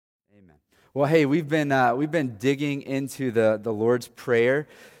Amen. Well, hey, we've been digging into the Lord's Prayer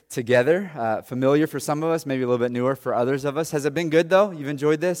together. Familiar for some of us, maybe a little bit newer for others of us. Has it been good though? You've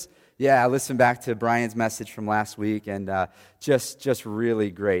enjoyed this? Yeah, I listened back to Brian's message from last week, and just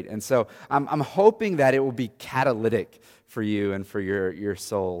really great. And so I'm hoping that it will be catalytic for you and for your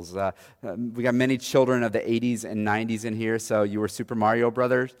souls. We got many children of the 80s and 90s in here, so you were Super Mario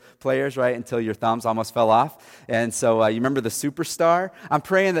Brothers players, right, until your thumbs almost fell off. And so you remember the Superstar? I'm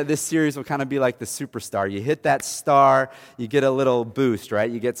praying that this series will kind of be like the Superstar. You hit that star, you get a little boost,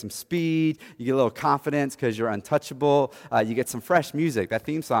 right? You get some speed, you get a little confidence because you're untouchable, you get some fresh music. That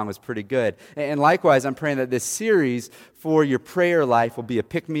theme song was pretty good. And likewise, I'm praying that this series for your prayer life will be a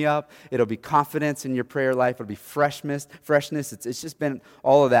pick-me-up. It'll be confidence in your prayer life. It'll be freshness. It's just been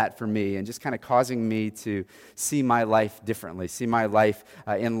all of that for me, and just kind of causing me to see my life differently, see my life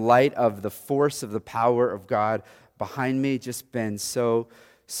in light of the force of the power of God behind me. Just been so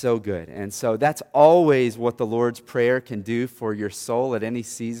good. And so that's always what the Lord's Prayer can do for your soul at any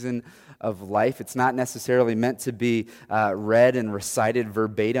season of life. It's not necessarily meant to be read and recited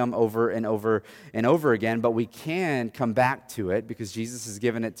verbatim over and over and over again, but we can come back to it because Jesus has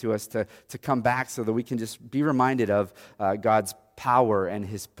given it to us to come back so that we can just be reminded of God's power and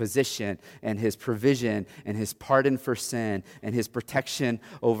His position and His provision and His pardon for sin and His protection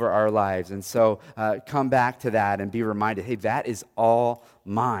over our lives. And so come back to that and be reminded, hey, that is all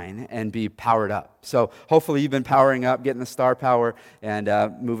mine, and be powered up. So hopefully you've been powering up, getting the star power, and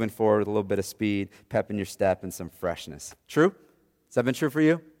moving forward with a little bit of speed, pep in your step, and some freshness. True? Has that been true for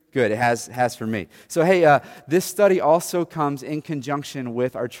you? Good, it has for me. So hey, this study also comes in conjunction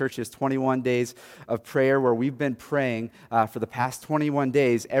with our church's 21 days of prayer, where we've been praying for the past 21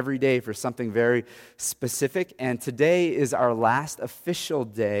 days, every day for something very specific. And today is our last official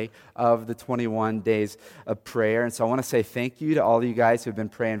day of the 21 days of prayer. And so I want to say thank you to all of you guys who have been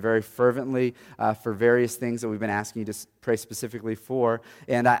praying very fervently for various things that we've been asking you to pray specifically for.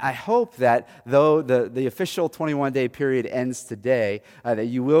 And I hope that though the official 21-day period ends today, that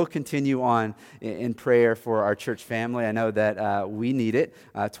you will continue on in prayer for our church family. I know that we need it.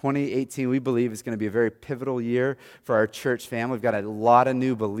 2018, we believe, is going to be a very pivotal year for our church family. We've got a lot of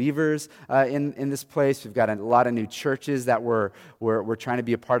new believers in this place. We've got a lot of new churches that we're trying to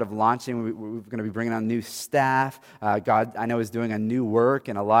be a part of launching. We're going to be bringing on new staff. God, I know, is doing a new work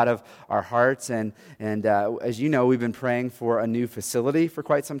in a lot of our hearts. And as you know, we've been praying for a new facility for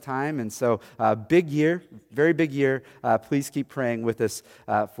quite some time. And so big year, very big year. Please keep praying with us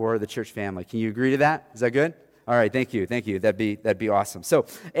for the church family. Can you agree to that? Is that good? All right, thank you. That'd be awesome. So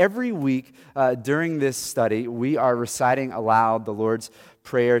every week during this study, we are reciting aloud the Lord's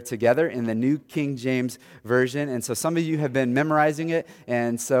Prayer together in the New King James Version. And so some of you have been memorizing it,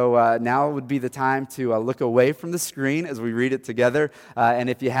 and so now would be the time to look away from the screen as we read it together. And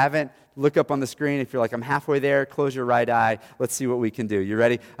if you haven't, look up on the screen. If you're like, I'm halfway there, close your right eye. Let's see what we can do. You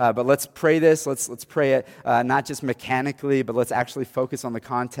ready? But let's pray this. Let's pray it not just mechanically, but let's actually focus on the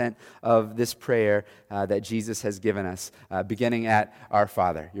content of this prayer that Jesus has given us, beginning at Our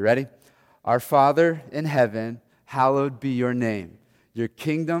Father. You ready? Our Father in heaven, hallowed be your name. Your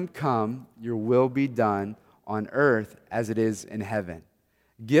kingdom come, your will be done on earth as it is in heaven.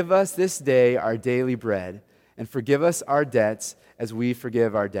 Give us this day our daily bread, and forgive us our debts as we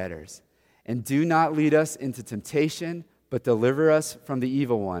forgive our debtors. And do not lead us into temptation, but deliver us from the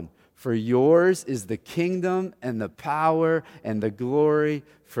evil one. For yours is the kingdom and the power and the glory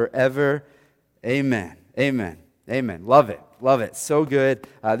forever. Amen. Amen. Amen. Love it. Love it. So good.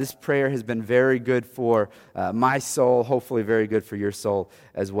 This prayer has been very good for my soul, hopefully very good for your soul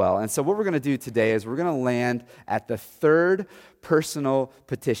as well. And so what we're going to do today is we're going to land at the third personal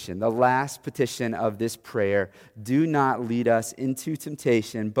petition, the last petition of this prayer. Do not lead us into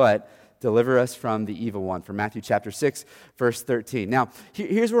temptation, but deliver us from the evil one, from Matthew chapter 6, verse 13. Now,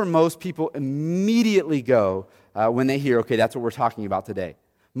 here's where most people immediately go when they hear, okay, that's what we're talking about today.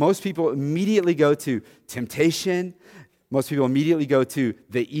 Most people immediately go to temptation. Most people immediately go to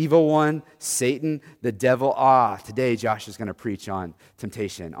the evil one, Satan, the devil. Today Josh is going to preach on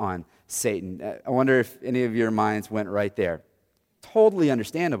temptation, on Satan. I wonder if any of your minds went right there. Totally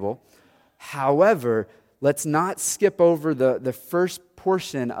understandable. However, let's not skip over the first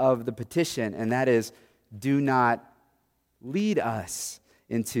portion of the petition, and that is, do not lead us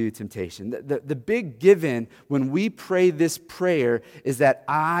into temptation. The big given when we pray this prayer is that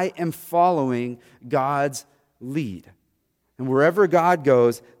I am following God's lead. And wherever God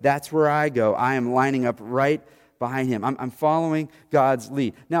goes, that's where I go. I am lining up right behind Him. I'm following God's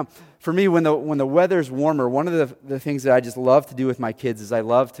lead. Now, For me, when the weather's warmer, one of the things that I just love to do with my kids is I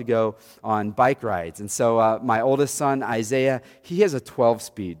love to go on bike rides. And so my oldest son, Isaiah, he has a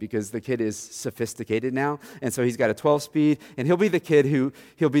 12-speed because the kid is sophisticated now. And so he's got a 12-speed, and he'll be the kid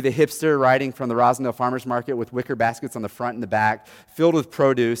he'll be the hipster riding from the Rosendale Farmers Market with wicker baskets on the front and the back, filled with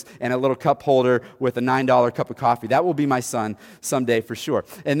produce, and a little cup holder with a $9 cup of coffee. That will be my son someday for sure.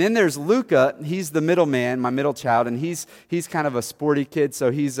 And then there's Luca. He's the middle man, my middle child, and he's kind of a sporty kid, so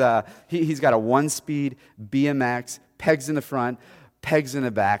he's got a 1-speed BMX, pegs in the front, pegs in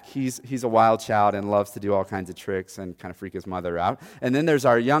the back. He's a wild child and loves to do all kinds of tricks and kind of freak his mother out. And then there's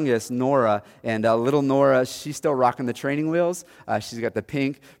our youngest, Nora, and little Nora, she's still rocking the training wheels. She's got the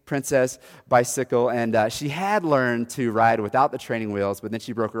pink Princess bicycle, and she had learned to ride without the training wheels, but then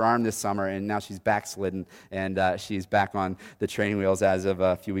she broke her arm this summer, and now she's backslidden, and she's back on the training wheels as of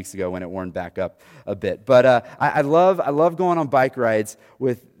a few weeks ago when it warmed back up a bit. But I love going on bike rides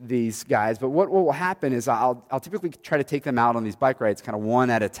with these guys, but what will happen is I'll typically try to take them out on these bike rides kind of one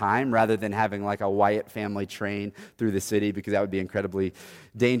at a time rather than having like a Wyatt family train through the city, because that would be incredibly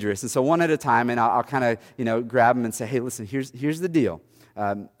dangerous. And so one at a time, and I'll kind of grab them and say, hey, listen, here's the deal.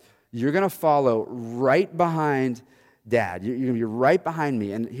 You're going to follow right behind Dad. You're going to be right behind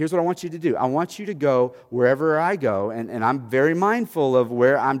me. And here's what I want you to do. I want you to go wherever I go, and I'm very mindful of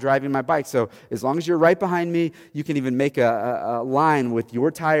where I'm driving my bike. So as long as you're right behind me, you can even make a line with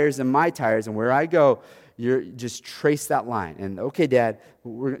your tires and my tires, and where I go, you're just trace that line. And okay, Dad,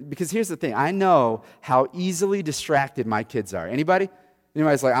 because here's the thing. I know how easily distracted my kids are. Anybody?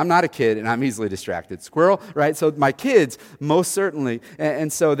 Anybody's like, I'm not a kid, and I'm easily distracted. Squirrel, right? So my kids, most certainly,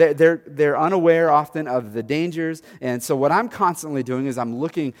 and so they're unaware often of the dangers. And so what I'm constantly doing is I'm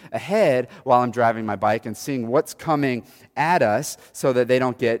looking ahead while I'm driving my bike and seeing what's coming at us so that they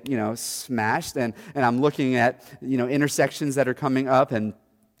don't get, smashed. And I'm looking at, intersections that are coming up and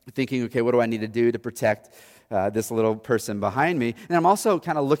thinking, okay, what do I need to do to protect this little person behind me? And I'm also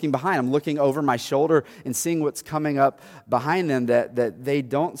kind of looking behind. I'm looking over my shoulder and seeing what's coming up behind them that they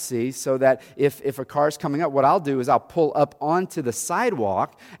don't see, so that if a car's coming up, what I'll do is I'll pull up onto the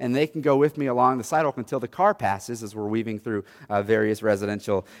sidewalk, and they can go with me along the sidewalk until the car passes as we're weaving through various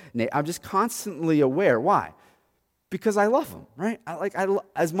residential. I'm just constantly aware. Why? Because I love them, right?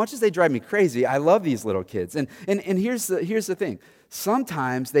 As much as they drive me crazy, I love these little kids. And here's the thing.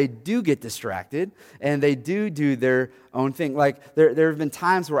 Sometimes they do get distracted, and they do their own thing. Like there have been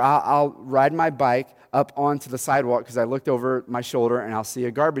times where I'll ride my bike up onto the sidewalk because I looked over my shoulder and I'll see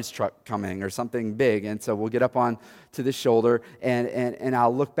a garbage truck coming or something big, and so we'll get up on to the shoulder and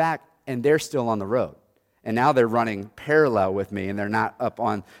I'll look back, and they're still on the road. And now they're running parallel with me, and they're not up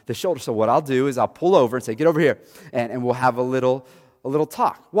on the shoulder. So what I'll do is I'll pull over and say, get over here, and we'll have a little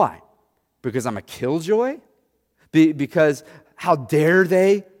talk. Why? Because I'm a killjoy? Because how dare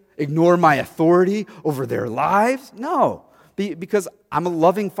they ignore my authority over their lives? No, because I'm a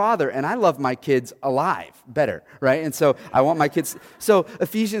loving father, and I love my kids alive better, right? And so I want my kids. So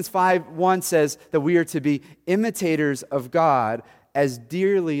Ephesians 5:1 says that we are to be imitators of God as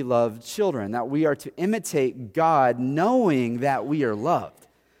dearly loved children, that we are to imitate God knowing that we are loved.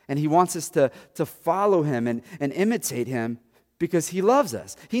 And he wants us to follow him and imitate him because he loves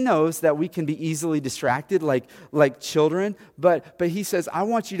us. He knows that we can be easily distracted like children, but he says, I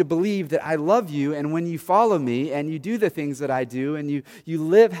want you to believe that I love you, and when you follow me and you do the things that I do and you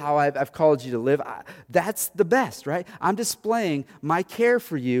live how I've called you to live, that's the best, right? I'm displaying my care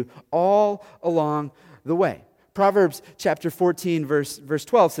for you all along the way. Proverbs chapter 14, verse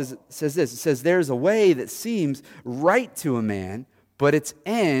 12 says this. It says, there's a way that seems right to a man, but its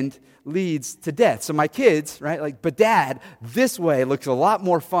end leads to death. So my kids, right, but Dad, this way looks a lot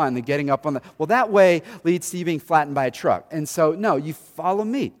more fun than getting up on that way leads to you being flattened by a truck. And so, no, you follow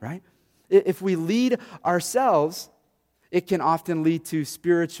me, right? If we lead ourselves, it can often lead to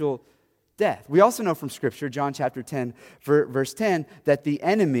spiritual death. We also know from Scripture, John chapter 10, verse 10, that the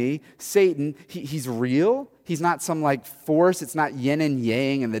enemy, Satan, he's real. He's not some force. It's not yin and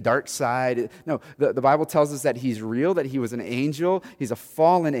yang and the dark side. No, the Bible tells us that he's real, that he was an angel. He's a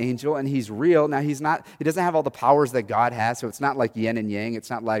fallen angel, and he's real. Now, he doesn't have all the powers that God has, so it's not like yin and yang. It's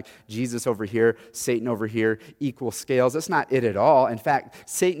not like Jesus over here, Satan over here, equal scales. That's not it at all. In fact,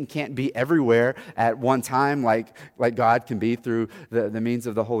 Satan can't be everywhere at one time like God can be through the means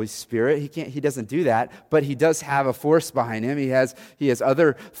of the Holy Spirit. He doesn't do that, but he does have a force behind him. He has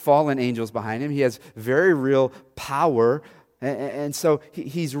other fallen angels behind him. He has very real power, and so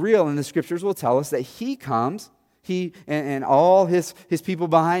he's real, and the Scriptures will tell us that he comes, and all his people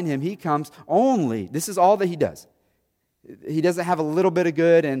behind him, he comes only, this is all that he does. He doesn't have a little bit of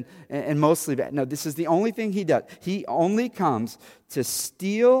good and mostly bad. No, this is the only thing he does. He only comes to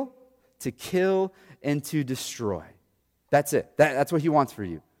steal, to kill, and to destroy. That's it. That's what he wants for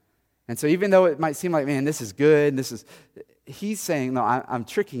you. And so even though it might seem like, man, this is good, he's saying, no, I'm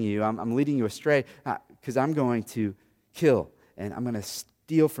tricking you, I'm leading you astray, because I'm going to kill, and I'm going to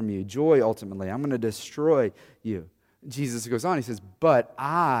steal from you joy ultimately. I'm going to destroy you. Jesus goes on, he says, but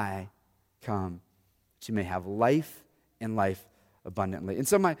I come that you may have life and life abundantly. And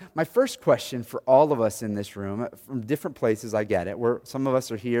so my first question for all of us in this room, from different places, I get it, where some of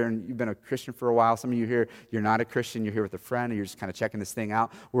us are here and you've been a Christian for a while, some of you here, you're not a Christian, you're here with a friend, and you're just kind of checking this thing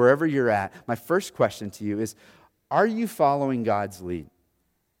out. Wherever you're at, my first question to you is, are you following God's lead?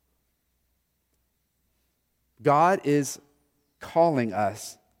 God is calling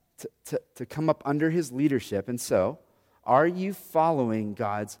us to come up under his leadership, and so, are you following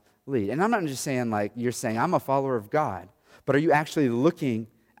God's lead? And I'm not just saying like, you're saying, I'm a follower of God, but are you actually looking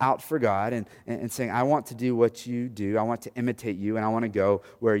out for God and saying, I want to do what you do, I want to imitate you, and I want to go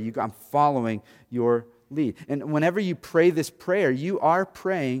where you go. I'm following your lead. And whenever you pray this prayer, you are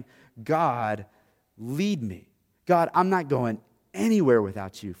praying, God, lead me. God, I'm not going anywhere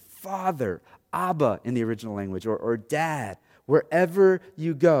without you. Father, Abba in the original language, or Dad, wherever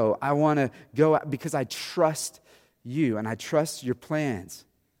you go, I want to go because I trust you and I trust your plans.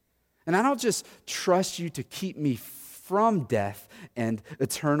 And I don't just trust you to keep me from death and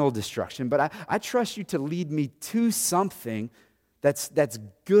eternal destruction, but I trust you to lead me to something that's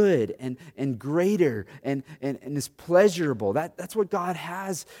good and greater and is pleasurable. That's what God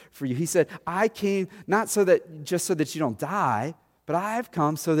has for you. He said, I came not so that you don't die, but I've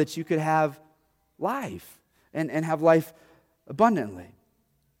come so that you could have life and have life abundantly.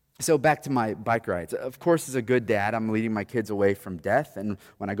 So back to my bike rides. Of course, as a good dad, I'm leading my kids away from death. And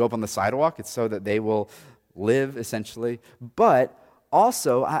when I go up on the sidewalk, it's so that they will live, essentially. But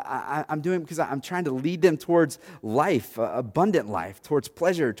also, I'm doing it because I'm trying to lead them towards life, abundant life, towards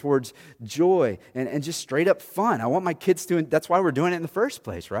pleasure, towards joy, and just straight up fun. I want my kids to, that's why we're doing it in the first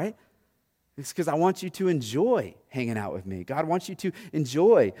place, right? It's because I want you to enjoy hanging out with me. God wants you to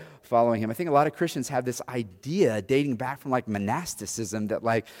enjoy following him. I think a lot of Christians have this idea dating back from like monasticism that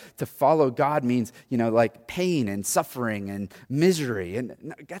like to follow God means, like pain and suffering and misery.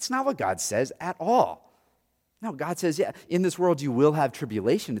 And that's not what God says at all. No, God says, yeah, in this world you will have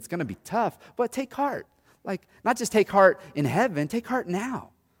tribulation. It's going to be tough, but take heart. Like, not just take heart in heaven, take heart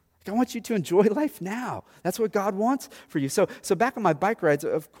now. I want you to enjoy life now. That's what God wants for you. So back on my bike rides,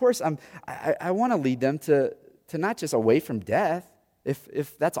 of course, I want to lead them to not just away from death.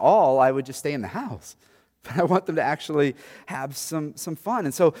 If that's all, I would just stay in the house. But I want them to actually have some fun.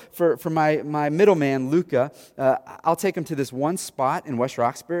 And so for my middleman, Luca, I'll take him to this one spot in West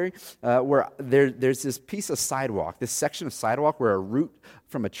Roxbury where there's this piece of sidewalk, this section of sidewalk where a root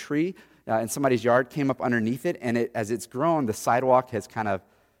from a tree in somebody's yard came up underneath it. And as it's grown, the sidewalk has kind of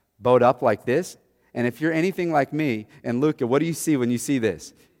bowed up like this. And if you're anything like me and Luca, what do you see when you see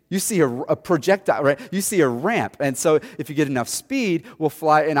this? You see a projectile, right? You see a ramp. And so if you get enough speed, we'll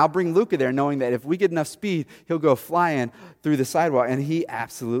fly. And I'll bring Luca there knowing that if we get enough speed, he'll go flying through the sidewalk. And he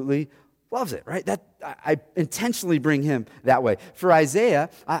absolutely loves it, right? I intentionally bring him that way. For Isaiah,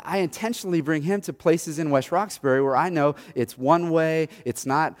 I intentionally bring him to places in West Roxbury where I know it's one way, it's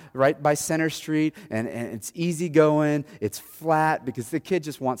not right by Center Street, and it's easy going, it's flat, because the kid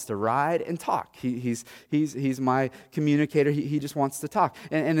just wants to ride and talk. He's my communicator. He just wants to talk.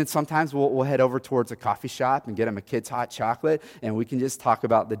 And then sometimes we'll head over towards a coffee shop and get him a kid's hot chocolate, and we can just talk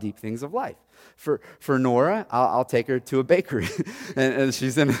about the deep things of life. For Nora, I'll take her to a bakery, and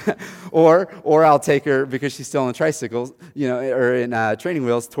she's in, or I'll take her because she's still on tricycles, or in training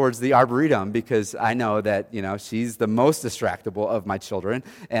wheels towards the Arboretum, because I know that she's the most distractible of my children,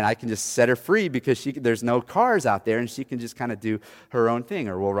 and I can just set her free because there's no cars out there, and she can just kind of do her own thing.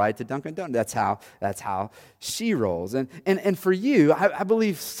 Or we'll ride to Dunkin' Donuts. That's how she rolls. And for you, I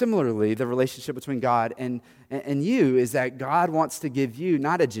believe similarly, the relationship between God and you is that God wants to give you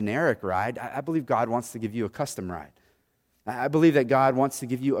not a generic ride. I believe God wants to give you a custom ride. I believe that God wants to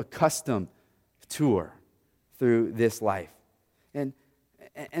give you a custom tour through this life. And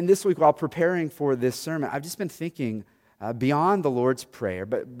this week, while preparing for this sermon, I've just been thinking beyond the Lord's Prayer,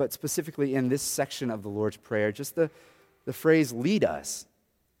 but specifically in this section of the Lord's Prayer, just the phrase, lead us.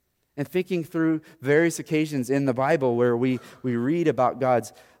 And thinking through various occasions in the Bible where we read about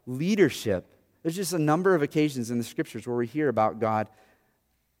God's leadership. There's just a number of occasions in the Scriptures where we hear about God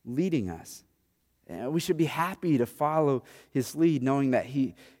leading us. And we should be happy to follow his lead, knowing that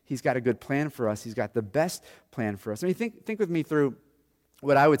he's got a good plan for us. He's got the best plan for us. I mean, think with me through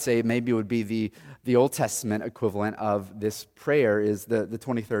what I would say maybe would be the Old Testament equivalent of this prayer is the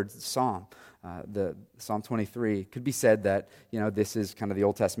 23rd Psalm. The Psalm 23 could be said that, this is kind of the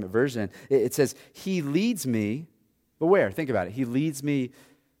Old Testament version. It says, he leads me, but where? Think about it. He leads me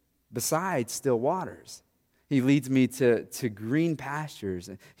beside still waters. He leads me to green pastures.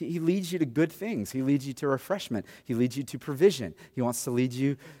 He leads you to good things. He leads you to refreshment. He leads you to provision. He wants to lead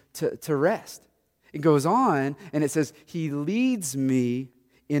you to rest. It goes on, and it says, he leads me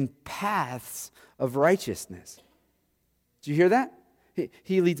in paths of righteousness. Did you hear that?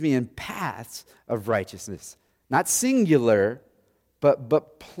 He leads me in paths of righteousness. Not singular,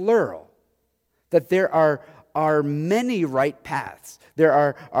 but plural. That there are many right paths. There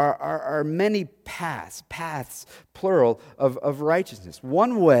are many paths, plural, of righteousness.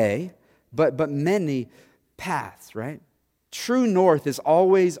 One way, but many paths, right? True north is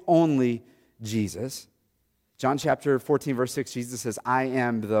always only Jesus. John chapter 14, verse 6, Jesus says, I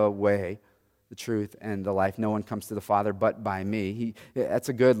am the way, the truth, and the life. No one comes to the Father but by me. That's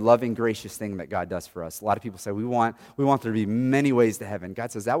a good, loving, gracious thing that God does for us. A lot of people say, we want there to be many ways to heaven.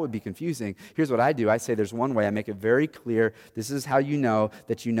 God says, that would be confusing. Here's what I do. I say there's one way. I make it very clear. This is how you know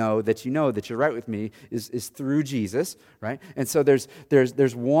that you're right with me is through Jesus, right? And so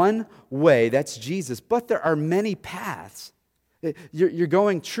there's one way, that's Jesus, but there are many paths. You're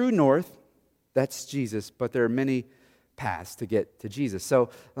going true north, that's Jesus, but there are many paths to get to Jesus. So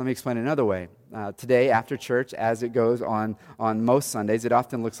let me explain another way. Today, after church, as it goes on most Sundays, it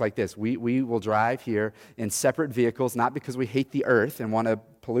often looks like this. We will drive here in separate vehicles, not because we hate the earth and want to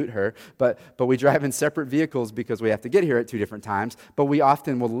pollute her, but we drive in separate vehicles because we have to get here at two different times, but we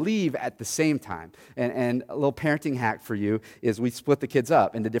often will leave at the same time. And a little parenting hack for you is we split the kids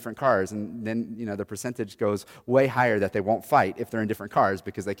up into different cars, and then the percentage goes way higher that they won't fight if they're in different cars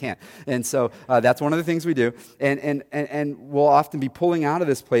because they can't. And so that's one of the things we do. And we'll often be pulling out of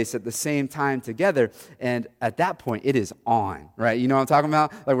this place at the same time together, and at that point, it is on, right? You know what I'm talking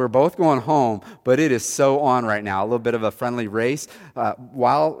about? Like we're both going home, but it is so on right now. A little bit of a friendly race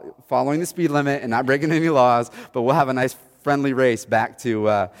while following the speed limit and not breaking any laws, but we'll have a nice friendly race back to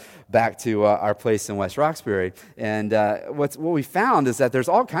our place in West Roxbury. And what we found is that there's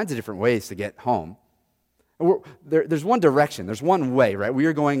all kinds of different ways to get home. There's one direction. There's one way, right? We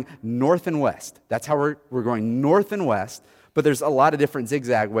are going north and west. That's how we're going north and west. But there's a lot of different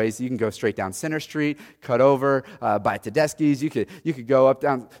zigzag ways. You can go straight down Center Street, cut over by Tedeschi's. You could go up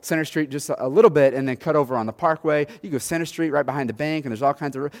down Center Street just a little bit and then cut over on the Parkway. You go Center Street right behind the bank, and there's all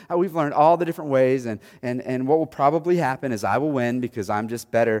kinds of... We've learned all the different ways, and what will probably happen is I will win because I'm just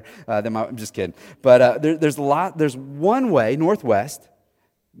better than I'm just kidding. But there's one way, northwest,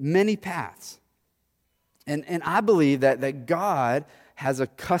 many paths. And I believe that God has a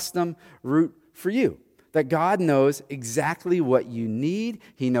custom route for you. That God knows exactly what you need.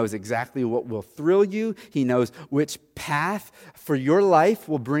 He knows exactly what will thrill you. He knows which path for your life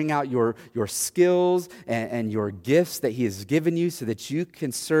will bring out your skills and your gifts that He has given you so that you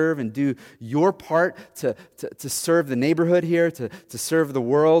can serve and do your part to serve the neighborhood here, to serve the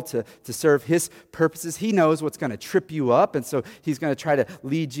world, to serve His purposes. He knows what's going to trip you up, and so He's going to try to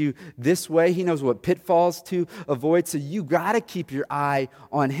lead you this way. He knows what pitfalls to avoid, so you got to keep your eye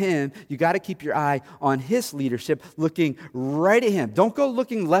on Him. You got to keep your eye on His leadership, looking right at Him. Don't go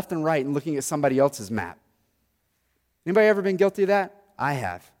looking left and right and looking at somebody else's map. Anybody ever been guilty of that? I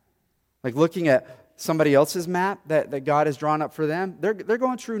have. Like looking at somebody else's map that God has drawn up for them. They're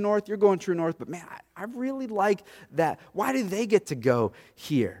going true north, you're going true north, but man, I really like that. Why do they get to go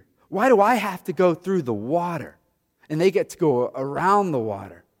here? Why do I have to go through the water and they get to go around the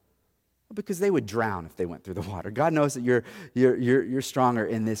water? Well, because they would drown if they went through the water. God knows that you're stronger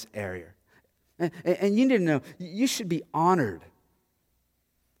in this area. And you need to know, you should be honored.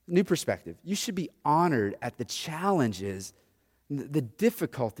 New perspective. You should be honored at the challenges, the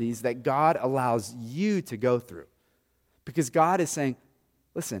difficulties that God allows you to go through. Because God is saying,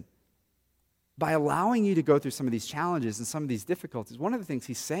 listen, by allowing you to go through some of these challenges and some of these difficulties, one of the things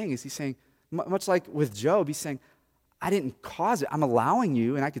He's saying, much like with Job, He's saying, I didn't cause it. I'm allowing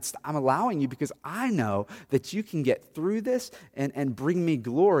you, and I'm allowing you because I know that you can get through this and bring me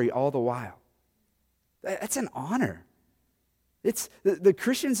glory all the while. That's an honor. It's the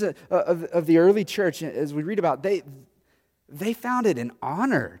Christians of the early church, as we read about, they found it an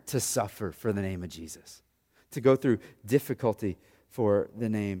honor to suffer for the name of Jesus, to go through difficulty for the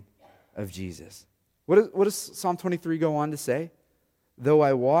name of Jesus. What does Psalm 23 go on to say? Though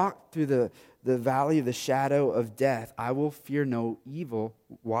I walk through the valley of the shadow of death, I will fear no evil.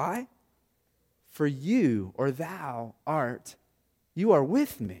 Why? For you, or thou art, you are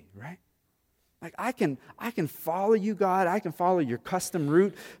with me, right? Like I can follow you, God. I can follow your custom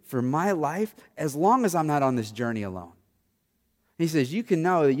route for my life as long as I'm not on this journey alone. He says, you can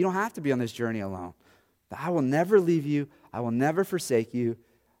know that you don't have to be on this journey alone. That I will never leave you. I will never forsake you.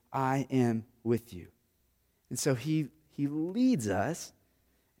 I am with you. And so he leads us.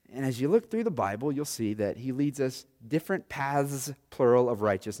 And as you look through the Bible, you'll see that he leads us different paths, plural, of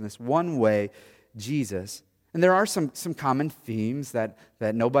righteousness. One way, Jesus. And there are some common themes that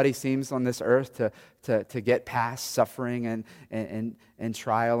nobody seems on this earth to get past suffering and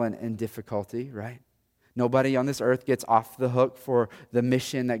trial and difficulty, right? Nobody on this earth gets off the hook for the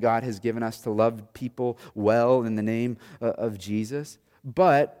mission that God has given us to love people well in the name of Jesus.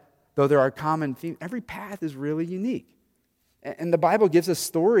 But though there are common themes, every path is really unique. And the Bible gives us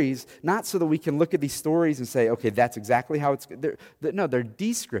stories, not so that we can look at these stories and say, okay, that's exactly how it's... No, they're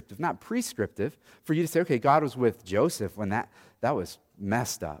descriptive, not prescriptive, for you to say, okay, God was with Joseph when that was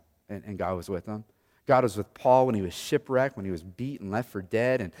messed up, and God was with him. God was with Paul when he was shipwrecked, when he was beaten, left for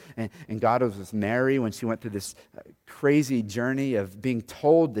dead, and God was with Mary when she went through this crazy journey of being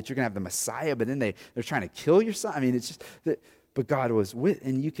told that you're going to have the Messiah, but then they're trying to kill your son. I mean, it's just... But God was with,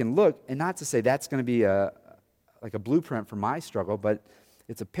 and you can look, and not to say that's going to be like a blueprint for my struggle, but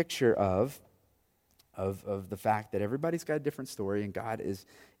it's a picture of the fact that everybody's got a different story, and God is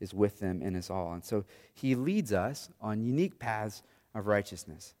with them in us all. And so he leads us on unique paths of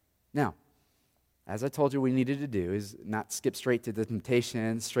righteousness. Now, as I told you we needed to do is not skip straight to the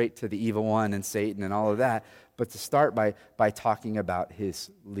temptation, straight to the evil one and Satan and all of that, but to start by talking about his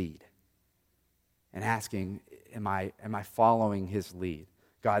lead and asking, am I following his lead?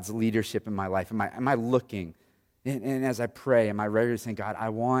 God's leadership in my life. Am I looking? And as I pray, am I regularly saying, God, I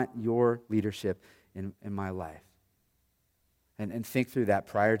want your leadership in my life? And think through that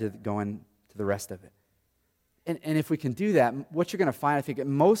prior to going to the rest of it. And if we can do that, what you're going to find, I think,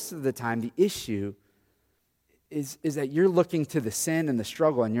 most of the time, the issue is that you're looking to the sin and the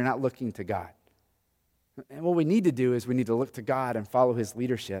struggle, and you're not looking to God. And what we need to do is we need to look to God and follow his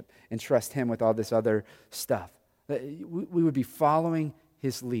leadership and trust him with all this other stuff. We would be following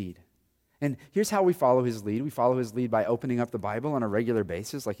his lead. And here's how we follow his lead. We follow his lead by opening up the Bible on a regular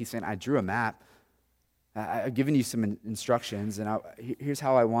basis. Like he's saying, I drew a map. I've given you some instructions, and here's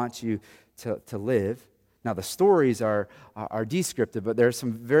how I want you to live. Now, the stories are descriptive, but there's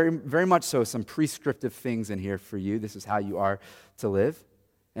some very, very much so some prescriptive things in here for you. This is how you are to live.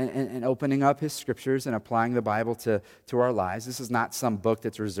 And opening up his scriptures and applying the Bible to our lives. This is not some book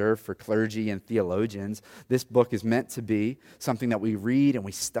that's reserved for clergy and theologians. This book is meant to be something that we read and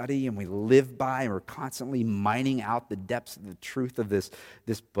we study and we live by, and we're constantly mining out the depths of the truth of this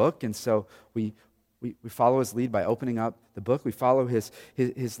book. And so we follow his lead by opening up the book. We follow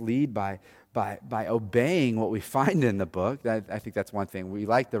his lead by obeying what we find in the book. I think that's one thing. We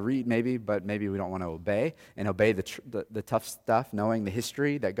like to read maybe, but maybe we don't want to obey. And obey the tough stuff, knowing the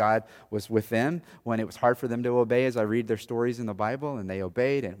history that God was with them when it was hard for them to obey, as I read their stories in the Bible, and they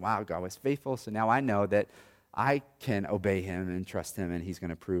obeyed, and wow, God was faithful. So now I know that I can obey him and trust him, and he's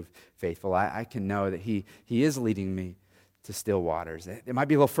going to prove faithful. I can know that he is leading me to still waters. It might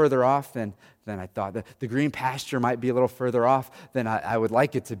be a little further off than I thought. The green pasture might be a little further off than I would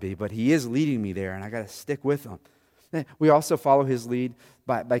like it to be, but he is leading me there, and I got to stick with him. We also follow his lead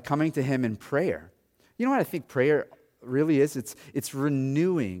by coming to him in prayer. You know what I think prayer really is? It's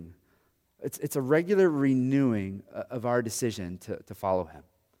renewing. It's a regular renewing of our decision to follow him.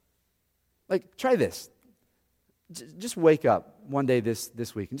 Like, try this. Just wake up one day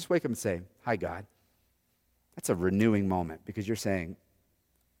this week, and just wake up and say, hi, God. That's a renewing moment, because you're saying,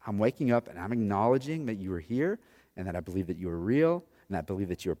 I'm waking up and I'm acknowledging that you are here, and that I believe that you are real, and I believe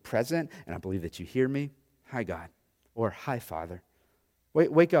that you are present, and I believe that you hear me. Hi, God. Or hi, Father.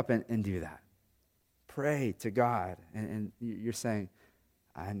 Wake up and do that. Pray to God. And you're saying,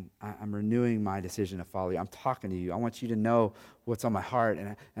 I'm renewing my decision to follow you. I'm talking to you. I want you to know what's on my heart,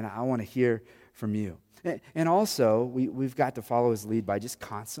 and I want to hear from you. And also, we've got to follow his lead by just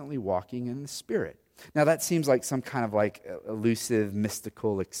constantly walking in the Spirit. Now, that seems like some kind of like elusive,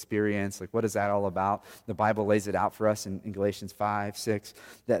 mystical experience. Like, what is that all about? The Bible lays it out for us in Galatians 5, 6,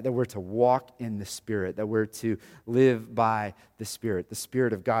 that we're to walk in the Spirit, that we're to live by the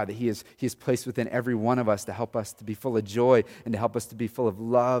Spirit of God, that He has placed within every one of us to help us to be full of joy, and to help us to be full of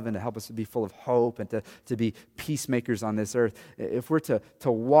love, and to help us to be full of hope, and to be peacemakers on this earth. If we're to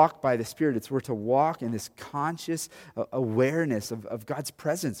walk by the Spirit, we're to walk in this conscious awareness of God's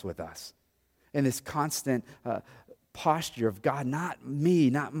presence with us. In this constant posture of God, not me,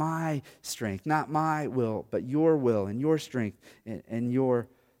 not my strength, not my will, but your will and your strength and your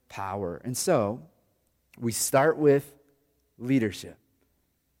power. And so we start with leadership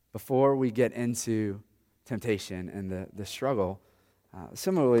before we get into temptation and the struggle.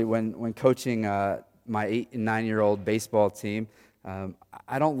 Similarly, when coaching my 8 and 9-year-old baseball team,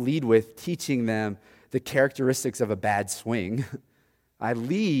 I don't lead with teaching them the characteristics of a bad swing. I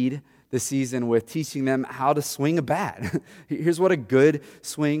lead the season with teaching them how to swing a bat. Here's what a good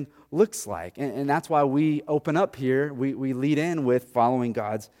swing looks like. And that's why we open up here. We lead in with following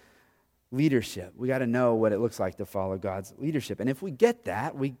God's leadership. We got to know what it looks like to follow God's leadership. And if we get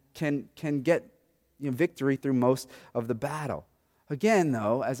that, we can get victory through most of the battle. Again,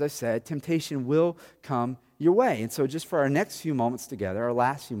 though, as I said, temptation will come your way. And so just for our next few moments together, our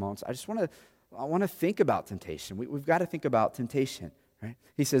last few moments, I want to think about temptation. We've got to think about temptation, right?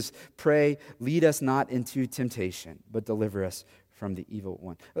 He says, pray, lead us not into temptation, but deliver us from the evil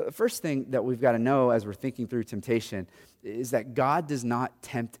one. The first thing that we've got to know as we're thinking through temptation is that God does not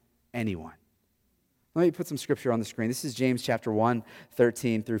tempt anyone. Let me put some scripture on the screen. This is James chapter 1,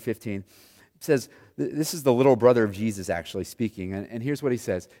 13 through 15. It says, this is the little brother of Jesus actually speaking, and here's what he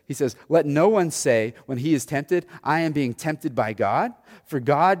says. He says, let no one say when he is tempted, I am being tempted by God, for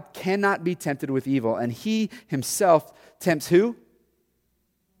God cannot be tempted with evil, and he himself tempts who?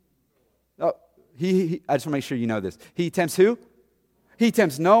 Oh, I just want to make sure you know this. He tempts who? He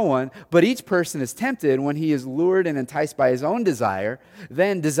tempts no one, but each person is tempted when he is lured and enticed by his own desire.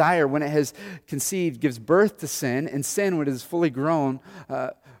 Then desire, when it has conceived, gives birth to sin, and sin, when it is fully grown,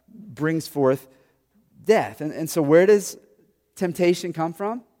 brings forth death. And so where does temptation come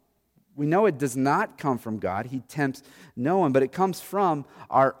from? We know it does not come from God. He tempts no one, but it comes from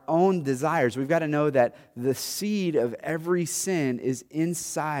our own desires. We've got to know that the seed of every sin is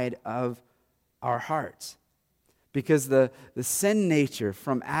inside of our hearts. Because the sin nature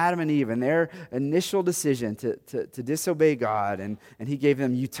from Adam and Eve and their initial decision to disobey God, and he gave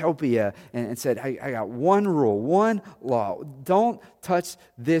them utopia and said, I got one rule, one law. Don't touch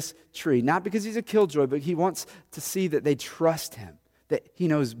this tree. Not because he's a killjoy, but he wants to see that they trust him, that he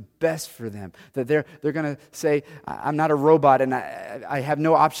knows best for them, that they're going to say, I'm not a robot and I have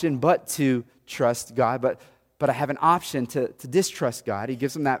no option but to trust God, but I have an option to distrust God. He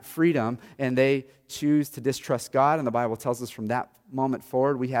gives them that freedom, and they choose to distrust God. And the Bible tells us from that moment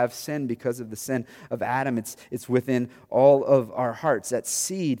forward, we have sin because of the sin of Adam. It's within all of our hearts. That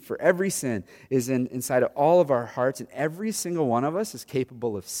seed for every sin is inside of all of our hearts, and every single one of us is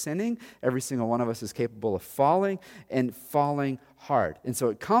capable of sinning. Every single one of us is capable of falling, and falling hard. And so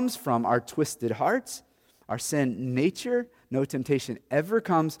it comes from our twisted hearts, our sin nature. No temptation ever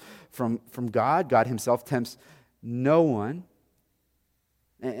comes from God. God himself tempts no one.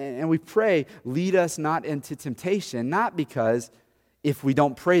 And we pray, lead us not into temptation, not because if we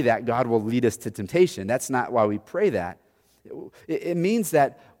don't pray that, God will lead us to temptation. That's not why we pray that. It means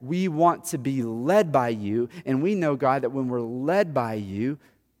that we want to be led by you, and we know, God, that when we're led by you,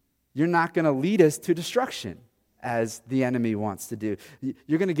 you're not going to lead us to destruction, as the enemy wants to do.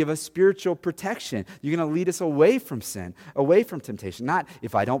 You're going to give us spiritual protection. You're going to lead us away from sin, away from temptation. Not,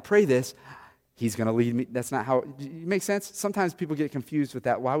 if I don't pray this, he's going to lead me. That's not how, it makes sense? Sometimes people get confused with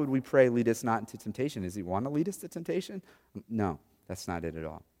that. Why would we pray, lead us not into temptation? Does he want to lead us to temptation? No, that's not it at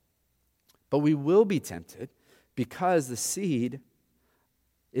all. But we will be tempted because the seed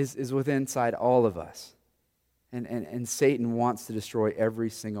is within inside all of us. And Satan wants to destroy every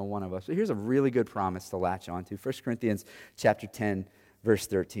single one of us. So here's a really good promise to latch on to. 1 Corinthians chapter 10, verse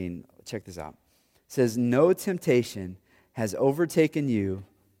 13. Check this out. It says, no temptation has overtaken you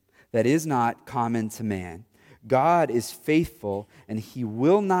that is not common to man. God is faithful, and he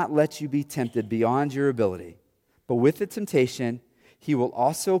will not let you be tempted beyond your ability. But with the temptation, he will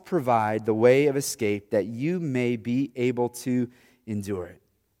also provide the way of escape that you may be able to endure it.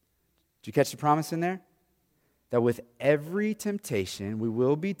 Did you catch the promise in there? That with every temptation, we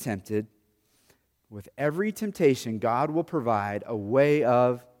will be tempted. With every temptation, God will provide a way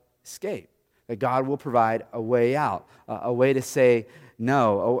of escape. That God will provide a way out, a way to say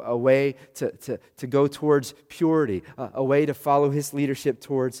no, a way to go towards purity, a way to follow his leadership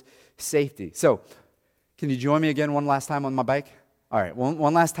towards safety. So, can you join me again one last time on my bike? All right,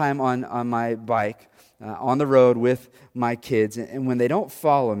 one last time on my bike, on the road with my kids. And when they don't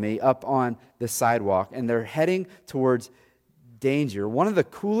follow me up on the sidewalk and they're heading towards danger, one of the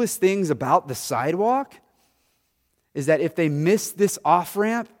coolest things about the sidewalk is that if they miss this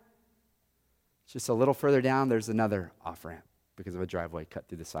off-ramp, just a little further down, there's another off-ramp because of a driveway cut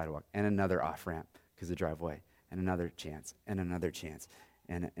through the sidewalk, and another off-ramp because of the driveway, and another chance, and another chance,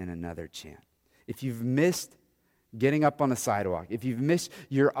 and another chance. If you've missed getting up on the sidewalk, if you've missed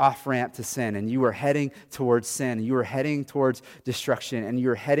your off-ramp to sin, and you are heading towards sin, and you are heading towards destruction, and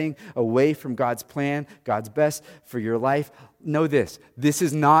you're heading away from God's plan, God's best for your life, know this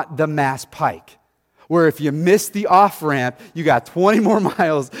is not the Mass Pike. where if you miss the off-ramp, you got 20 more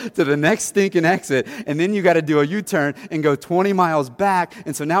miles to the next stinking exit, and then you got to do a U-turn and go 20 miles back,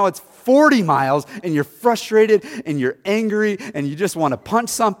 and so now it's 40 miles, and you're frustrated, and you're angry, and you just want to punch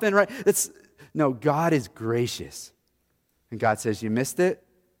something, right? No, God is gracious. And God says, you missed it?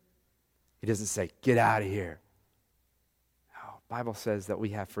 He doesn't say, get out of here. No, the Bible says that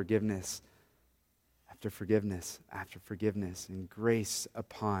we have forgiveness after forgiveness after forgiveness, and grace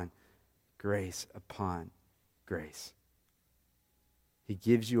upon grace upon grace. He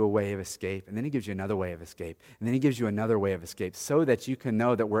gives you a way of escape, and then he gives you another way of escape, and then he gives you another way of escape, so that you can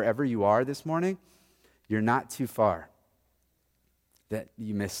know that wherever you are this morning, you're not too far, that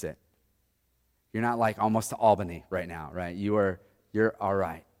you missed it. You're not like almost to Albany right now, right? You're all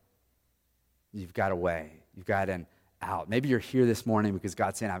right. You've got a way. You've got an out. Maybe you're here this morning because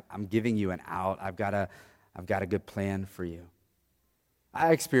God's saying, I'm giving you an out. I've got a good plan for you.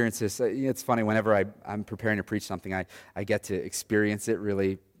 I experience this. It's funny, whenever I'm preparing to preach something, I get to experience it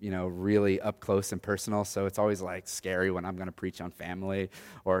really, really up close and personal. So it's always like scary when I'm going to preach on family,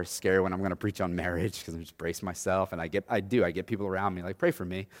 or scary when I'm going to preach on marriage, because I'm just brace myself. And I get people around me like, pray for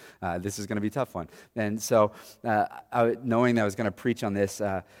me. This is going to be a tough one. And so knowing that I was going to preach on this,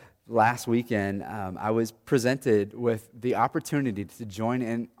 last weekend, I was presented with the opportunity to join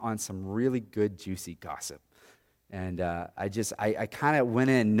in on some really good, juicy gossip. And I kind of went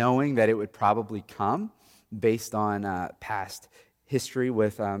in knowing that it would probably come based on past history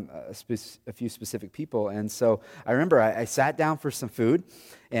with a few specific people. And so I remember I sat down for some food,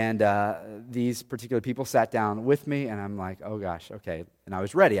 and these particular people sat down with me, and I'm like, oh gosh, okay. And I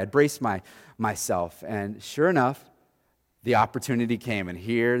was ready. I'd braced myself. And sure enough, the opportunity came, and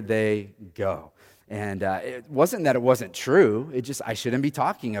here they go. And it wasn't that it wasn't true. It just, I shouldn't be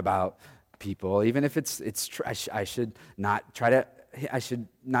talking about people, even if it's true. I should not try to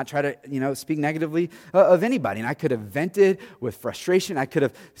speak negatively of anybody. And I could have vented with frustration. I could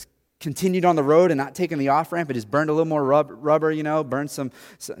have continued on the road and not taken the off-ramp and just burned a little more rubber, burned some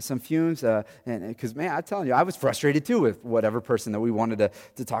fumes. And because, man, I'm telling you, I was frustrated too with whatever person that we wanted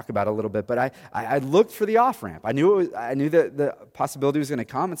to talk about a little bit. But I looked for the off-ramp. I knew that the possibility was going to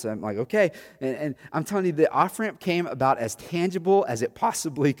come. And so I'm like, okay. And I'm telling you, the off-ramp came about as tangible as it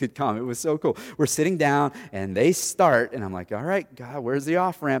possibly could come. It was so cool. We're sitting down and they start, and I'm like, all right, God, where's the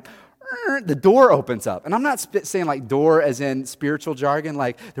off-ramp? The door opens up. And I'm not saying like door as in spiritual jargon,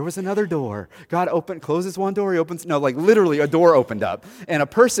 like there was another door. God closes one door, he opens. No, like literally a door opened up. And a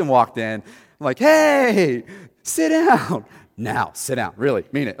person walked in. I'm like, hey, sit down. Now, sit down. Really,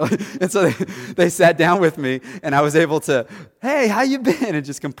 mean it. And so they sat down with me, and I was able to, hey, how you been? And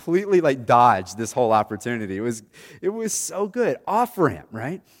just completely like dodge this whole opportunity. It was so good. Off-ramp,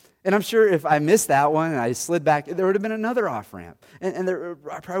 right? And I'm sure if I missed that one and I slid back, there would have been another off-ramp. And there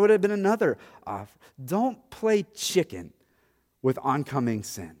probably would have been another off. Don't play chicken with oncoming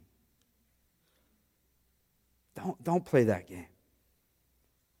sin. Don't play that game.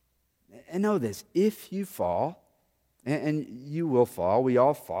 And know this, if you fall, and you will fall, we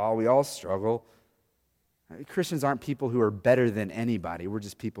all struggle. Christians aren't people who are better than anybody. We're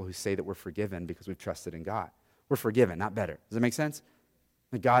just people who say that we're forgiven because we've trusted in God. We're forgiven, not better. Does that make sense?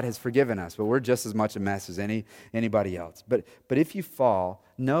 God has forgiven us, but we're just as much a mess as anybody else. But if you fall,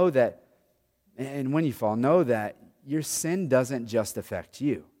 know that, and when you fall, know that your sin doesn't just affect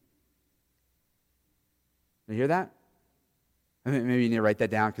you. You hear that? I mean, maybe you need to write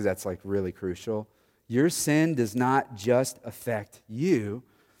that down because that's like really crucial. Your sin does not just affect you.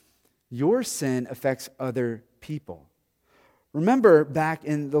 Your sin affects other people. Remember back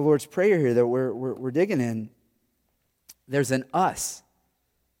in the Lord's Prayer here that we're digging in, there's an us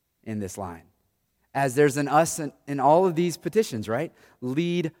in this line. As there's an us in all of these petitions, right?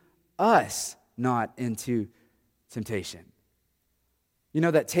 Lead us not into temptation. You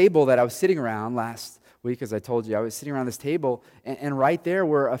know that table that I was sitting around last week, as I told you, I was sitting around this table, and right there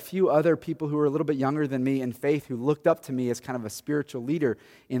were a few other people who were a little bit younger than me in faith who looked up to me as kind of a spiritual leader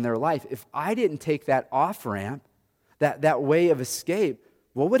in their life. If I didn't take that off-ramp, that way of escape,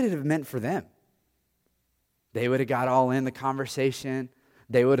 what would it have meant for them? They would have got all in the conversation.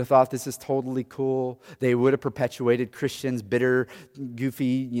 They would have thought this is totally cool. They would have perpetuated Christians, bitter,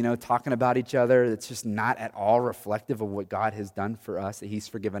 goofy, talking about each other. It's just not at all reflective of what God has done for us, that he's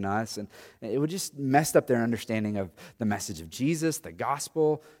forgiven us. And it would just messed up their understanding of the message of Jesus, the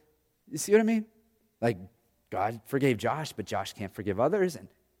gospel. You see what I mean? Like, God forgave Josh, but Josh can't forgive others. And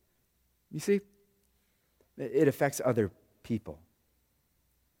you see, it affects other people.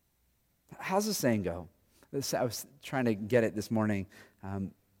 How's the saying go? I was trying to get it this morning.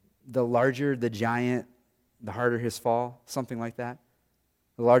 The larger the giant, the harder his fall, something like that.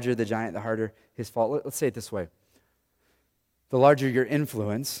 The larger the giant, the harder his fall. Let's say it this way. The larger your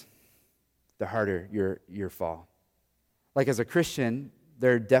influence, the harder your fall. Like as a Christian,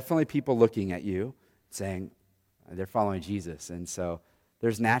 there are definitely people looking at you saying they're following Jesus. And so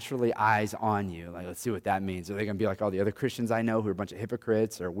there's naturally eyes on you. Like, let's see what that means. Are they going to be like all the other Christians I know who are a bunch of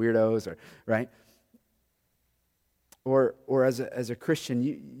hypocrites or weirdos, or right? Or as a Christian,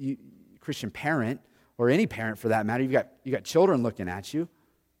 you Christian parent, or any parent for that matter, you got children looking at you.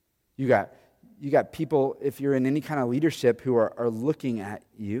 You got people, if you're in any kind of leadership, who are looking at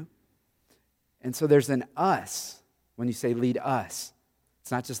you. And so there's an us when you say lead us. It's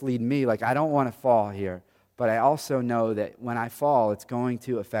not just lead me, like I don't want to fall here, but I also know that when I fall, it's going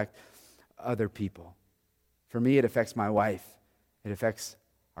to affect other people. For me, it affects my wife. It affects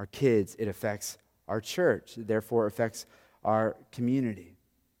our kids. It affects our church. It therefore affects our community.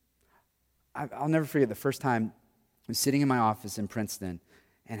 I'll never forget the first time I was sitting in my office in Princeton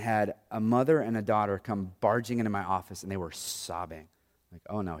and had a mother and a daughter come barging into my office, and they were sobbing. Like,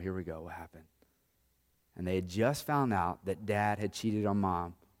 oh no, here we go, what happened? And they had just found out that dad had cheated on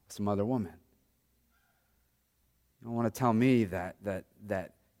mom with some other woman. You don't want to tell me that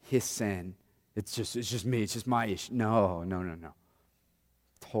his sin, it's just me, it's just my issue. No.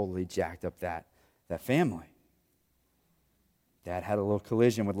 Totally jacked up that family. Dad had a little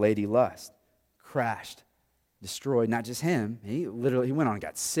collision with Lady Lust, crashed, destroyed not just him. He went on and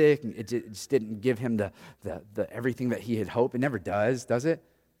got sick, and it just didn't give him the everything that he had hoped. It never does it?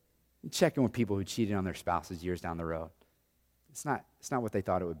 You check in with people who cheated on their spouses years down the road. It's not what they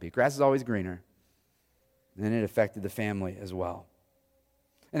thought it would be. Grass is always greener. And then it affected the family as well.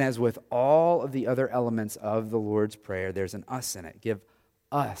 And as with all of the other elements of the Lord's Prayer, there's an us in it. Give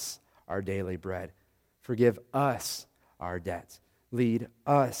us our daily bread. Forgive us our debts. Lead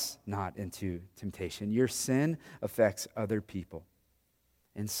us not into temptation. Your sin affects other people.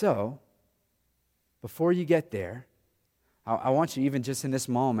 And so, before you get there, I want you, even just in this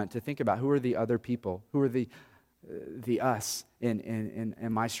moment, to think about who are the other people, who are the us in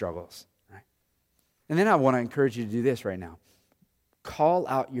my struggles. Right? And then I want to encourage you to do this right now. Call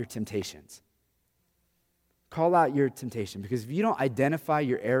out your temptations. Call out your temptation, because if you don't identify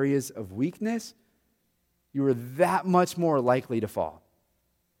your areas of weakness, you are that much more likely to fall.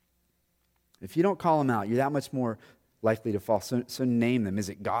 If you don't call them out, you're that much more likely to fall. So name them. Is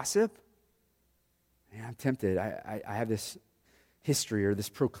it gossip? Man, I'm tempted. I have this history or this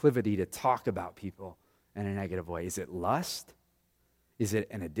proclivity to talk about people in a negative way. Is it lust? Is it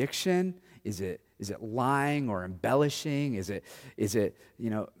an addiction? Is it lying or embellishing? Is it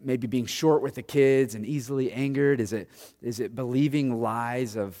maybe being short with the kids and easily angered? Is it believing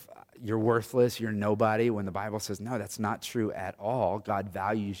lies of you're worthless, you're nobody, when the Bible says, no, that's not true at all. God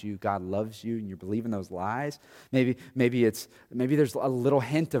values you, God loves you, and you're believing those lies. Maybe there's a little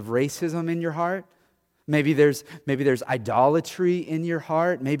hint of racism in your heart. Maybe there's idolatry in your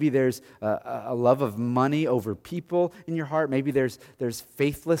heart. Maybe there's a love of money over people in your heart. Maybe there's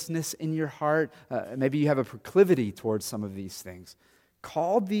faithlessness in your heart. Maybe you have a proclivity towards some of these things.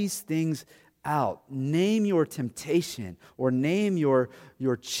 Call these things out. Name your temptation, or name your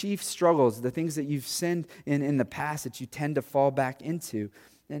chief struggles, the things that you've sinned in the past that you tend to fall back into,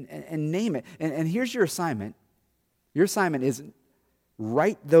 and name it. And here's your assignment. Your assignment is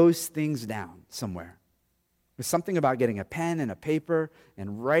write those things down somewhere. There's something about getting a pen and a paper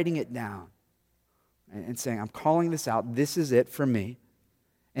and writing it down and saying, I'm calling this out. This is it for me.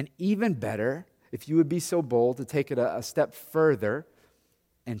 And even better, if you would be so bold to take it a step further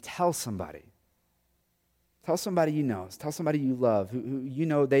and tell somebody. Tell somebody you know. Tell somebody you love, who you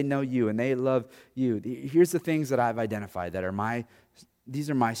know they know you and they love you. Here's the things that I've identified that are these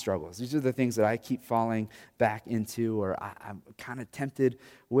are my struggles. These are the things that I keep falling back into, or I'm kind of tempted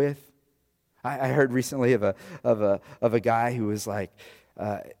with. I heard recently of a guy who was like,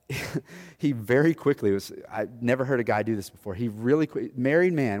 he very quickly I never heard a guy do this before. He really quick,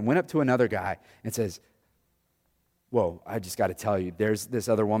 married man, went up to another guy and says, whoa, I just got to tell you, there's this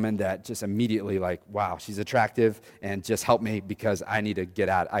other woman that just immediately like, wow, she's attractive, and just help me because I need to get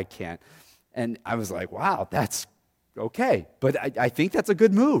out. I can't. And I was like, wow, that's okay. But I think that's a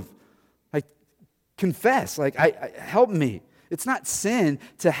good move. Like, confess, like, help me. It's not sin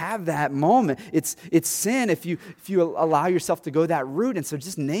to have that moment. It's sin if you allow yourself to go that route. And so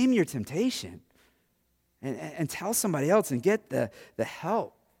just name your temptation and tell somebody else and get the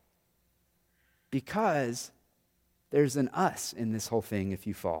help. Because there's an us in this whole thing if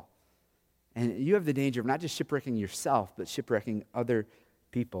you fall. And you have the danger of not just shipwrecking yourself, but shipwrecking other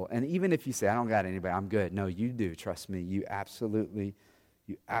people. And even if you say, I don't got anybody, I'm good. No, you do. Trust me. You absolutely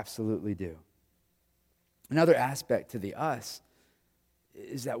do. Another aspect to the us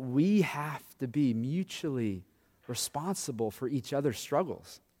is that we have to be mutually responsible for each other's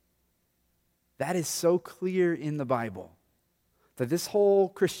struggles. That is so clear in the Bible, that this whole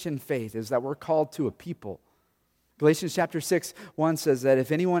Christian faith is that we're called to a people. Galatians chapter 6:1 says that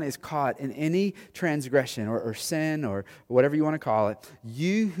if anyone is caught in any transgression or sin or whatever you want to call it,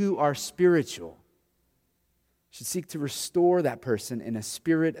 you who are spiritual should seek to restore that person in a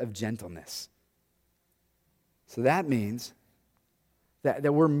spirit of gentleness. So that means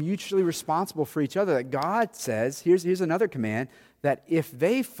that we're mutually responsible for each other. That God says, here's another command, that if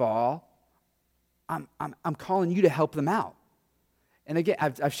they fall, I'm calling you to help them out. And again,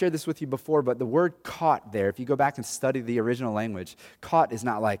 I've shared this with you before, but the word caught there, if you go back and study the original language, caught is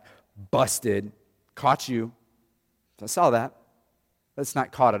not like busted, caught you. I saw that. That's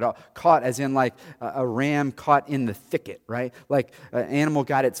not caught at all. Caught as in like a ram caught in the thicket, right? Like an animal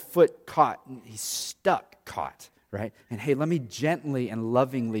got its foot caught, and he's stuck, caught, right? And hey, let me gently and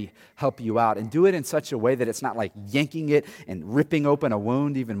lovingly help you out, and do it in such a way that it's not like yanking it and ripping open a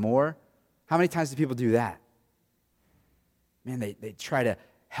wound even more. How many times do people do that? Man, they try to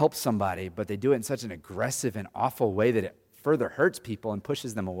help somebody, but they do it in such an aggressive and awful way that it further hurts people and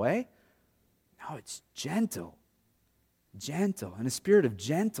pushes them away. No, it's gentle. Gentle. In a spirit of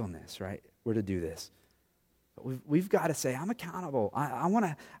gentleness, right? We're to do this. But we've got to say, I'm accountable. I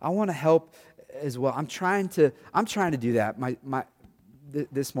want to help as well. I'm trying to do that.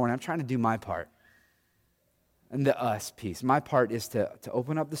 This morning, I'm trying to do my part. And the us piece. My part is to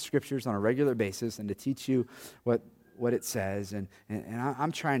open up the scriptures on a regular basis and to teach you what it says. And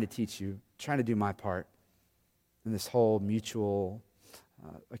I'm trying to teach you, trying to do my part in this whole mutual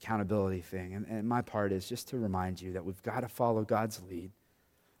accountability thing. And my part is just to remind you that we've got to follow God's lead.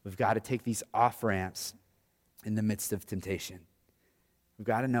 We've got to take these off-ramps in the midst of temptation. We've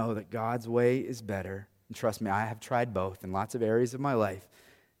got to know that God's way is better. And trust me, I have tried both in lots of areas of my life.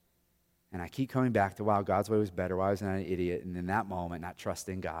 And I keep coming back to, wow, God's way was better. Why was I an idiot? And in that moment, not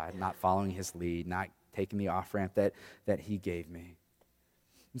trusting God, not following his lead, not taking the off-ramp that he gave me.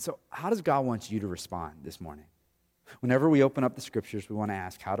 And so how does God want you to respond this morning? Whenever we open up the scriptures, we want to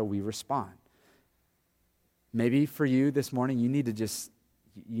ask, how do we respond? Maybe for you this morning, you need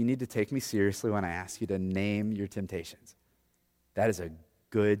to take me seriously when I ask you to name your temptations. That is a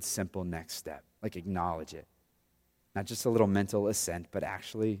good, simple next step. Like, acknowledge it. Not just a little mental assent, but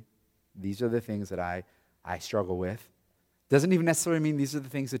actually, these are the things that I struggle with. Doesn't even necessarily mean these are the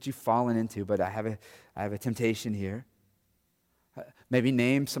things that you've fallen into, but I have a temptation here. Maybe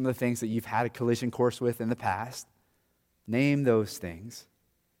name some of the things that you've had a collision course with in the past. Name those things.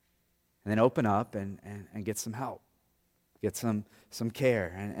 And then open up and get some help. Get some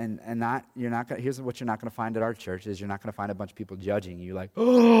care. And not, you're not gonna, here's what you're not going to find at our church is you're not going to find a bunch of people judging you like,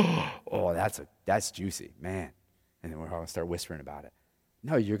 oh, that's juicy, man. And then we're all going to start whispering about it.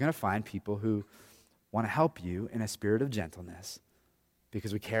 No, you're going to find people who want to help you in a spirit of gentleness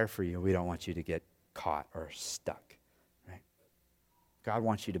because we care for you. We don't want you to get caught or stuck, right? God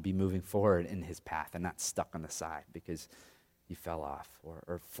wants you to be moving forward in his path and not stuck on the side because you fell off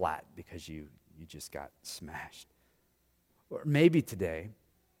or flat because you just got smashed. Or maybe today,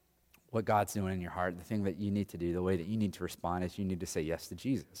 what God's doing in your heart, the thing that you need to do, the way that you need to respond is you need to say yes to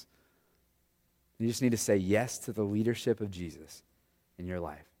Jesus. You just need to say yes to the leadership of Jesus in your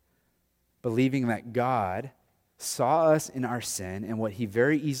life. Believing that God saw us in our sin, and what he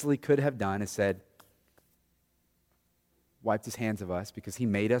very easily could have done is said, wiped his hands of us because he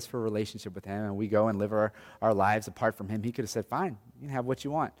made us for a relationship with him, and we go and live our lives apart from him. He could have said, fine, you can have what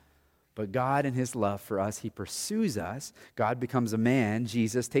you want. But God, in his love for us, he pursues us. God becomes a man.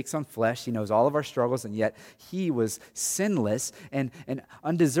 Jesus takes on flesh. He knows all of our struggles, and yet he was sinless and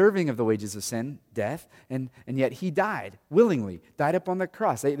undeserving of the wages of sin, death, and yet he died willingly, died up on the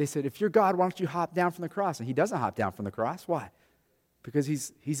cross. They said, if you're God, why don't you hop down from the cross? And he doesn't hop down from the cross. Why? Because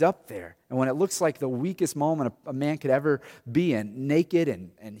he's up there. And when it looks like the weakest moment a man could ever be in, naked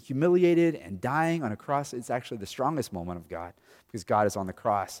and humiliated and dying on a cross, it's actually the strongest moment of God because God is on the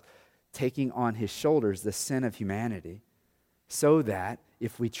cross taking on his shoulders the sin of humanity so that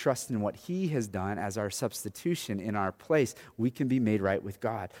if we trust in what he has done as our substitution in our place, we can be made right with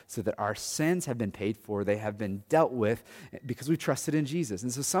God so that our sins have been paid for, they have been dealt with because we trusted in Jesus.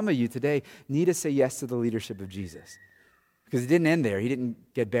 And so some of you today need to say yes to the leadership of Jesus because it didn't end there. He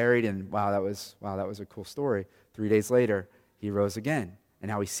didn't get buried and wow, that was a cool story. 3 days later, he rose again and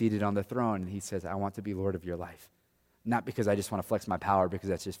now he's seated on the throne and he says, I want to be Lord of your life. Not because I just want to flex my power because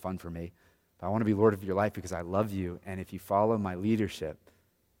that's just fun for me. But I want to be Lord of your life because I love you. And if you follow my leadership,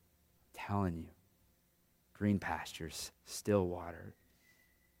 I'm telling you, green pastures, still water,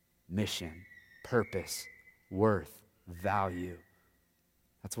 mission, purpose, worth, value.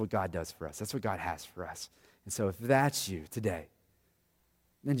 That's what God does for us. That's what God has for us. And so if that's you today,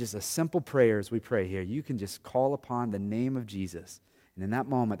 then just a simple prayer as we pray here, you can just call upon the name of Jesus. And in that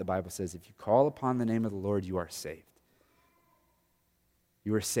moment, the Bible says, if you call upon the name of the Lord, you are saved.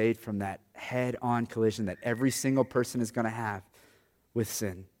 You are saved from that head-on collision that every single person is going to have with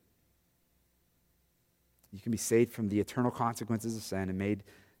sin. You can be saved from the eternal consequences of sin and made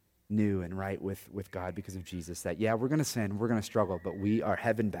new and right with God because of Jesus. That, yeah, we're going to sin, we're going to struggle, but we are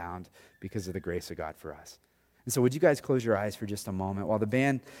heaven-bound because of the grace of God for us. And so would you guys close your eyes for just a moment while the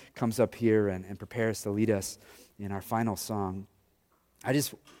band comes up here and prepares to lead us in our final song. I'm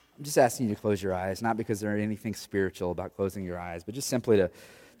just asking you to close your eyes, not because there's anything spiritual about closing your eyes, but just simply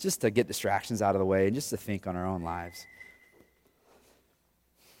to get distractions out of the way and just to think on our own lives.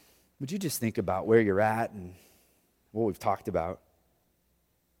 Would you just think about where you're at and what we've talked about?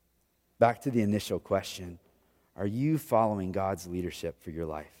 Back to the initial question, are you following God's leadership for your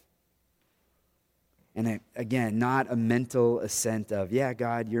life? And again, not a mental assent of, yeah,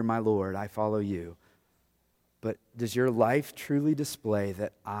 God, you're my Lord, I follow you. But does your life truly display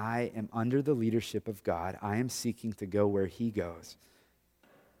that I am under the leadership of God? I am seeking to go where he goes.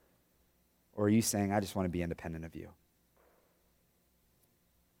 Or are you saying, I just want to be independent of you?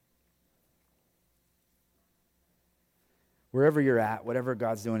 Wherever you're at, whatever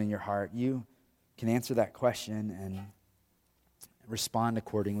God's doing in your heart, you can answer that question and respond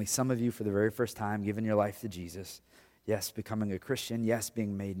accordingly. Some of you, for the very first time, giving your life to Jesus. Yes, becoming a Christian. Yes,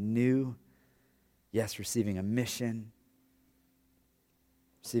 being made new. Yes, receiving a mission.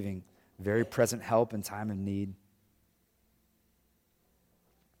 Receiving very present help in time of need.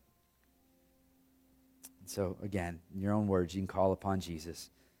 And so, again, in your own words, you can call upon Jesus.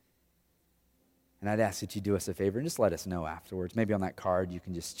 And I'd ask that you do us a favor and just let us know afterwards. Maybe on that card you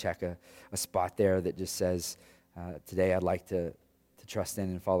can just check a spot there that just says, today I'd like to trust in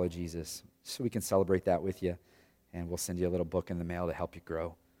and follow Jesus. So we can celebrate that with you. And we'll send you a little book in the mail to help you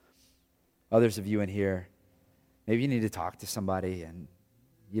grow. Others of you in here, maybe you need to talk to somebody and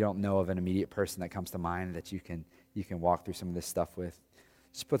you don't know of an immediate person that comes to mind that you can walk through some of this stuff with.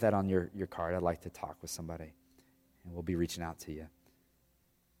 Just put that on your card. I'd like to talk with somebody. And we'll be reaching out to you.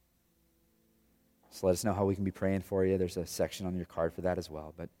 So let us know how we can be praying for you. There's a section on your card for that as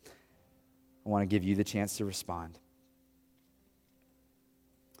well. But I want to give you the chance to respond.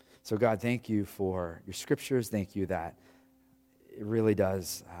 So God, thank you for your scriptures. Thank you that it really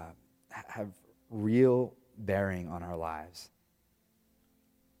does have real bearing on our lives.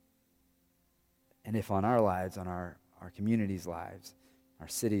 And if on our lives, on our communities' lives, our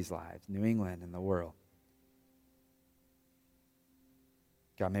cities' lives, New England and the world.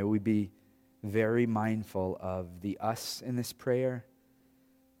 God, may we be very mindful of the us in this prayer.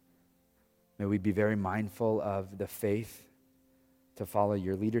 May we be very mindful of the faith to follow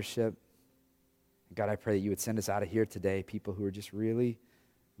your leadership. God, I pray that you would send us out of here today, people who are just really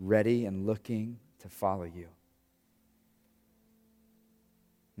ready and looking to follow you.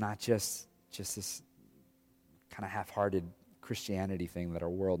 Not just this kind of half-hearted Christianity thing that our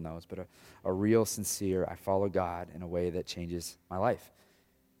world knows, but a real, sincere, I follow God in a way that changes my life.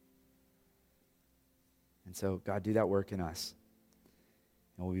 And so, God, do that work in us.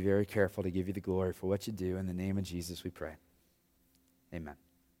 And we'll be very careful to give you the glory for what you do. In the name of Jesus, we pray. Amen.